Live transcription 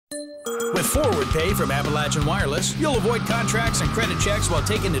With Forward Pay from Appalachian Wireless, you'll avoid contracts and credit checks while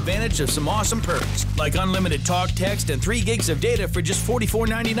taking advantage of some awesome perks, like unlimited talk, text, and 3 gigs of data for just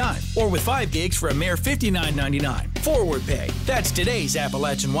 $44.99, or with 5 gigs for a mere $59.99. Forward Pay, that's today's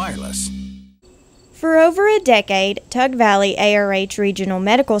Appalachian Wireless. For over a decade, Tug Valley ARH Regional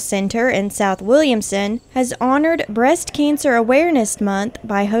Medical Center in South Williamson has honored Breast Cancer Awareness Month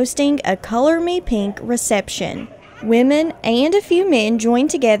by hosting a Color Me Pink reception. Women and a few men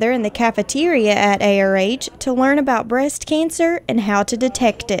joined together in the cafeteria at ARH to learn about breast cancer and how to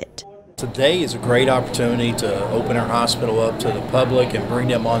detect it. Today is a great opportunity to open our hospital up to the public and bring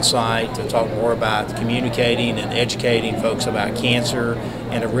them on site to talk more about communicating and educating folks about cancer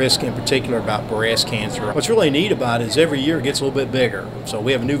and the risk in particular about breast cancer. What's really neat about it is every year it gets a little bit bigger. So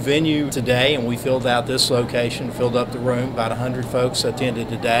we have a new venue today and we filled out this location, filled up the room, about 100 folks attended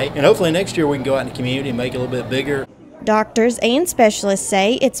today. And hopefully next year we can go out in the community and make it a little bit bigger. Doctors and specialists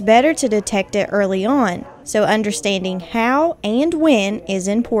say it's better to detect it early on, so understanding how and when is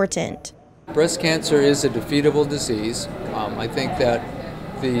important. Breast cancer is a defeatable disease. I think that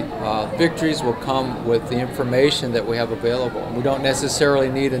the victories will come with the information that we have available. We don't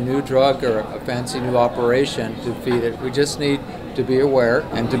necessarily need a new drug or a fancy new operation to defeat it. We just need to be aware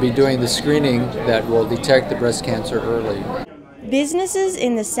and to be doing the screening that will detect the breast cancer early. Businesses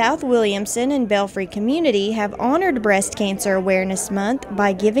in the South Williamson and Belfry community have honored Breast Cancer Awareness Month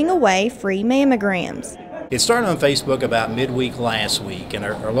by giving away free mammograms. It started on Facebook about midweek last week, and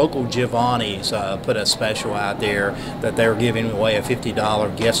our local Giovanni's put a special out there that they were giving away a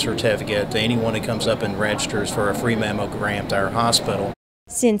 $50 gift certificate to anyone who comes up and registers for a free mammogram to our hospital.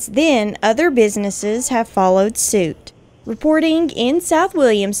 Since then, other businesses have followed suit. Reporting in South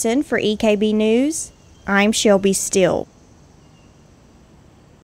Williamson for EKB News, I'm Shelby Still.